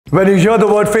When you hear the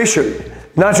word facial,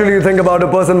 naturally you think about a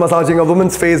person massaging a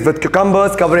woman's face with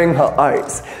cucumbers covering her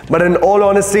eyes. But in all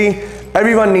honesty,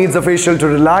 everyone needs a facial to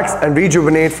relax and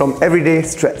rejuvenate from everyday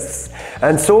stress.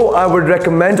 And so I would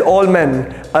recommend all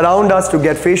men around us to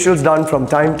get facials done from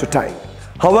time to time.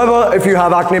 However, if you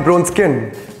have acne-prone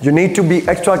skin, you need to be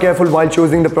extra careful while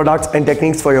choosing the products and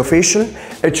techniques for your facial.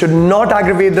 It should not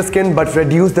aggravate the skin but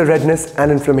reduce the redness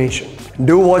and inflammation.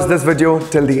 Do watch this video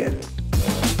till the end.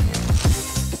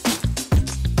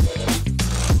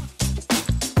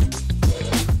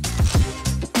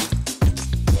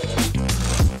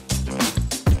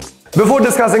 Before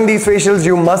discussing these facials,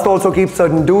 you must also keep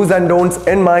certain do's and don'ts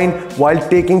in mind while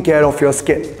taking care of your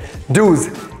skin. Do's: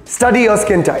 study your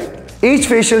skin type. Each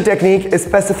facial technique is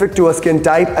specific to a skin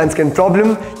type and skin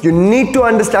problem. You need to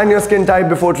understand your skin type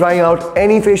before trying out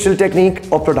any facial technique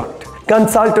or product.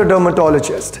 Consult a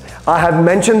dermatologist. I have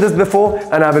mentioned this before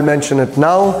and I will mention it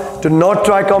now. Do not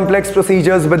try complex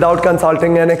procedures without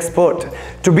consulting an expert.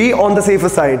 To be on the safer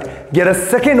side, get a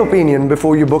second opinion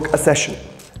before you book a session.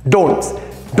 Don'ts: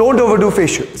 don't overdo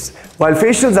facials. While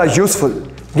facials are useful,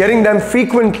 getting them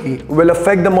frequently will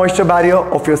affect the moisture barrier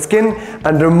of your skin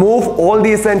and remove all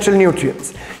the essential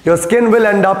nutrients. Your skin will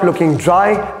end up looking dry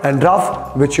and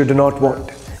rough, which you do not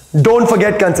want. Don't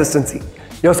forget consistency.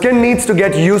 Your skin needs to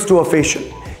get used to a facial.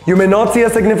 You may not see a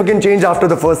significant change after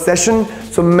the first session,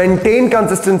 so maintain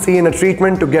consistency in a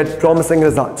treatment to get promising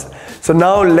results. So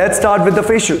now let's start with the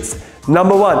facials.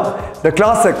 Number 1, the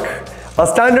classic. A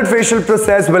standard facial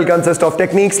process will consist of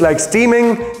techniques like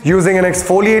steaming, using an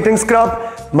exfoliating scrub,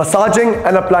 massaging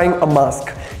and applying a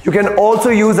mask. You can also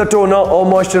use a toner or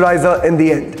moisturizer in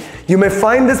the end. You may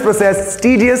find this process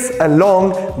tedious and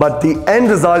long, but the end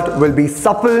result will be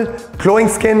supple, glowing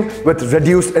skin with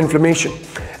reduced inflammation.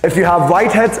 If you have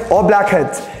whiteheads or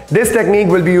blackheads, this technique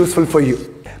will be useful for you.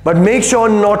 But make sure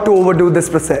not to overdo this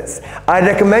process. I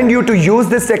recommend you to use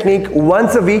this technique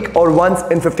once a week or once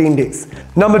in 15 days.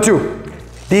 Number 2,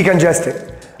 decongesting.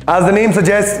 As the name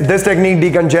suggests, this technique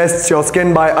decongests your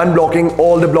skin by unblocking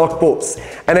all the blocked pores.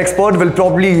 An expert will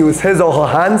probably use his or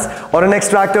her hands or an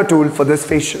extractor tool for this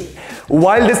facial.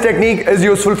 While this technique is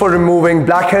useful for removing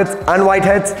blackheads and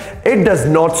whiteheads, it does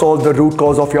not solve the root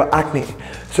cause of your acne.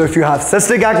 So if you have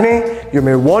cystic acne, you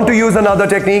may want to use another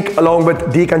technique along with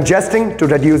decongesting to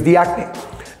reduce the acne.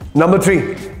 Number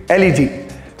 3, LED.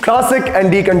 Classic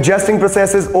and decongesting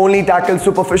processes only tackle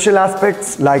superficial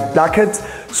aspects like blackheads.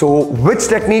 So which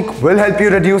technique will help you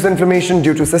reduce inflammation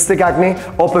due to cystic acne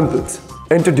or pimples?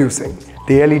 Introducing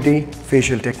the LED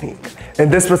facial technique. In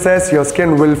this process, your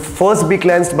skin will first be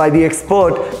cleansed by the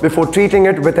expert before treating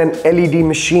it with an LED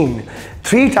machine.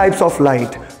 3 types of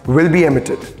light will be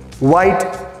emitted: white,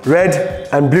 red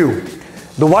and blue.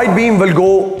 The white beam will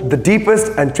go the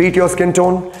deepest and treat your skin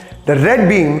tone. The red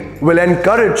beam will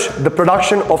encourage the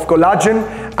production of collagen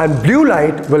and blue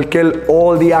light will kill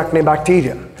all the acne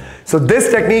bacteria. So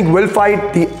this technique will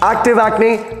fight the active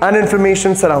acne and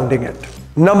inflammation surrounding it.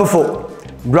 Number 4,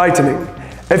 brightening.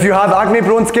 If you have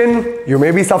acne-prone skin, you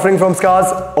may be suffering from scars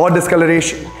or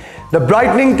discoloration. The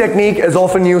brightening technique is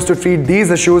often used to treat these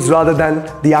issues rather than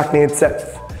the acne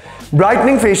itself.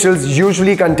 Brightening facials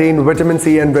usually contain vitamin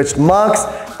C enriched masks,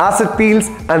 acid peels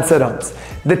and serums.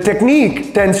 The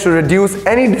technique tends to reduce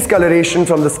any discoloration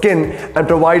from the skin and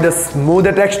provide a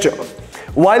smoother texture.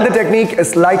 While the technique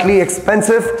is slightly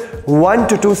expensive, 1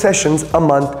 to 2 sessions a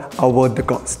month are worth the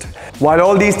cost. While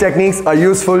all these techniques are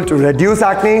useful to reduce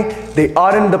acne, they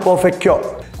aren't the perfect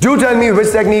cure. Do tell me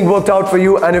which technique worked out for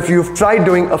you and if you've tried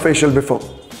doing a facial before.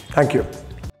 Thank you.